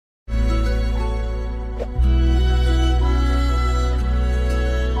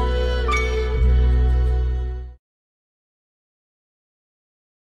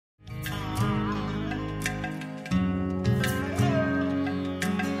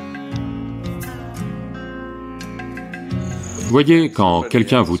Voyez, quand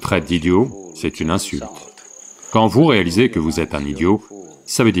quelqu'un vous traite d'idiot, c'est une insulte. Quand vous réalisez que vous êtes un idiot,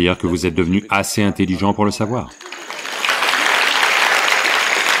 ça veut dire que vous êtes devenu assez intelligent pour le savoir.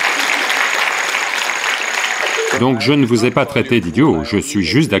 Donc je ne vous ai pas traité d'idiot, je suis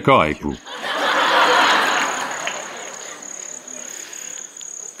juste d'accord avec vous.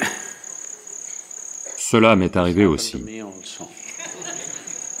 Cela m'est arrivé aussi.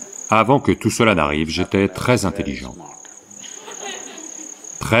 Avant que tout cela n'arrive, j'étais très intelligent.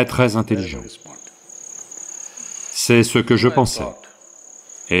 Très intelligent. C'est ce que je pensais.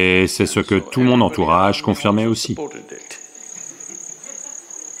 Et c'est ce que tout mon entourage confirmait aussi.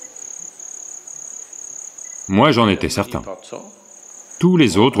 Moi, j'en étais certain. Tous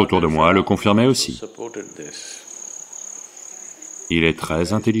les autres autour de moi le confirmaient aussi. Il est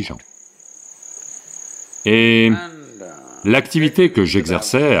très intelligent. Et l'activité que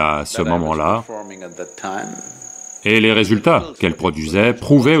j'exerçais à ce moment-là, et les résultats qu'elle produisait,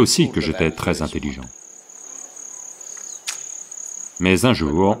 prouvaient aussi que j'étais très intelligent. Mais un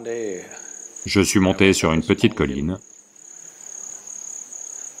jour, je suis monté sur une petite colline,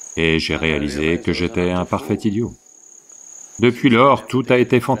 et j'ai réalisé que j'étais un parfait idiot. Depuis lors, tout a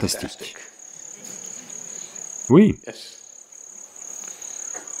été fantastique. Oui.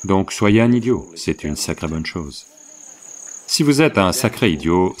 Donc soyez un idiot, c'est une sacrée bonne chose. Si vous êtes un sacré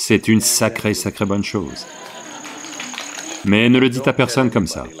idiot, c'est une sacrée bonne chose. Mais ne le dites à personne comme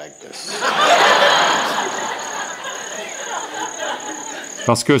ça.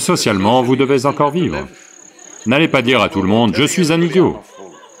 Parce que socialement, vous devez encore vivre. N'allez pas dire à tout le monde, je suis un idiot.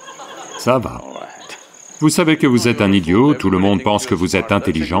 Ça va. Vous savez que vous êtes un idiot, tout le monde pense que vous êtes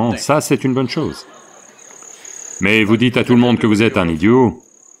intelligent, ça c'est une bonne chose. Mais vous dites à tout le monde que vous êtes un idiot,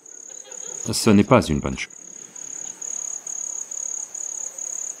 ce n'est pas une bonne chose.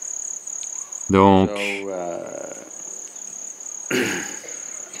 Donc,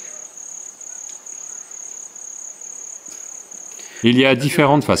 il y a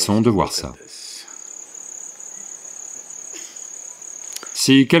différentes façons de voir ça.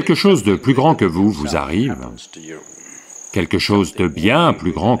 Si quelque chose de plus grand que vous vous arrive, quelque chose de bien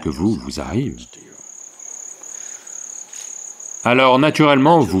plus grand que vous vous arrive, alors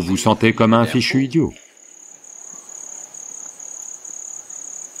naturellement vous vous sentez comme un fichu idiot.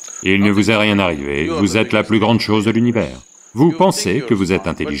 Il ne vous est rien arrivé, vous êtes la plus grande chose de l'univers. Vous pensez que vous êtes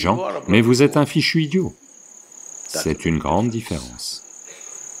intelligent, mais vous êtes un fichu idiot. C'est une grande différence.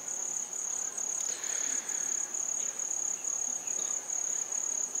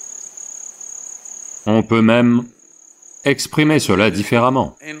 On peut même exprimer cela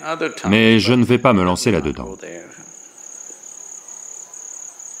différemment, mais je ne vais pas me lancer là-dedans.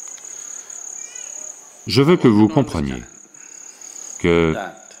 Je veux que vous compreniez que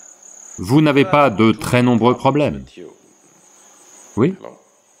vous n'avez pas de très nombreux problèmes. Oui?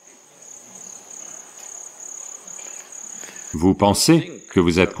 Vous pensez que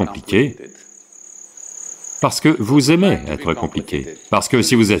vous êtes compliqué parce que vous aimez être compliqué, parce que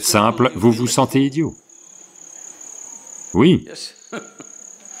si vous êtes simple, vous vous sentez idiot. Oui.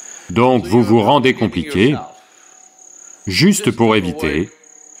 Donc vous vous rendez compliqué juste pour éviter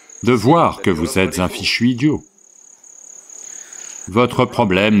de voir que vous êtes un fichu idiot. Votre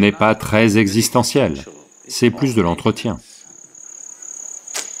problème n'est pas très existentiel, c'est plus de l'entretien.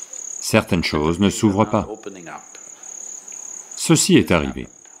 Certaines choses ne s'ouvrent pas. Ceci est arrivé.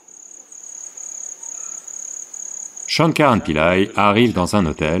 Shankaran Pillai arrive dans un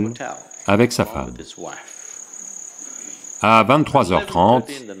hôtel avec sa femme. À 23h30,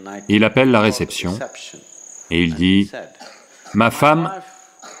 il appelle la réception et il dit « Ma femme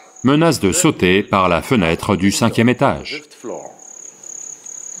menace de sauter par la fenêtre du 5e étage. »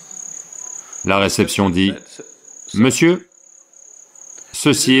 La réception dit « Monsieur,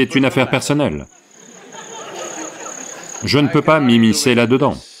 ceci est une affaire personnelle. Je ne peux pas m'immiscer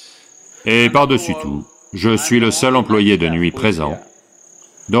là-dedans. Et par-dessus tout, je suis le seul employé de nuit présent,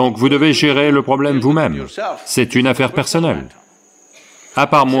 donc vous devez gérer le problème vous-même. C'est une affaire personnelle. À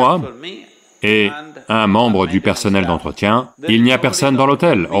part moi et un membre du personnel d'entretien, il n'y a personne dans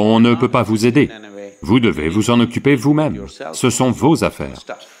l'hôtel, on ne peut pas vous aider. Vous devez vous en occuper vous-même, ce sont vos affaires. »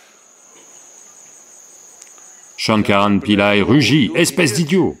 Shankaran Pillai rugit, « Espèce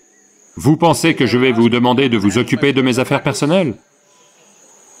d'idiot! Vous pensez que je vais vous demander de vous occuper de mes affaires personnelles?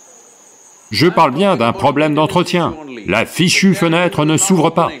 Je parle bien d'un problème d'entretien. La fichue fenêtre ne s'ouvre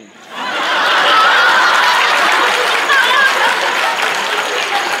pas. »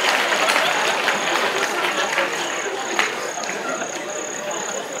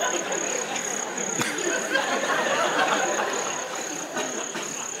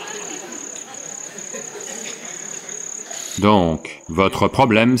 Donc, votre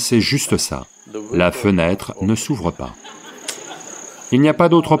problème, c'est juste ça. La fenêtre ne s'ouvre pas. Il n'y a pas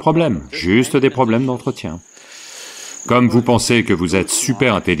d'autre problème, juste des problèmes d'entretien. Comme vous pensez que vous êtes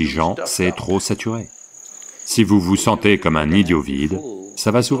super intelligent, c'est trop saturé. Si vous vous sentez comme un idiot vide,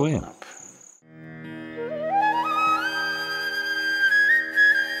 ça va s'ouvrir.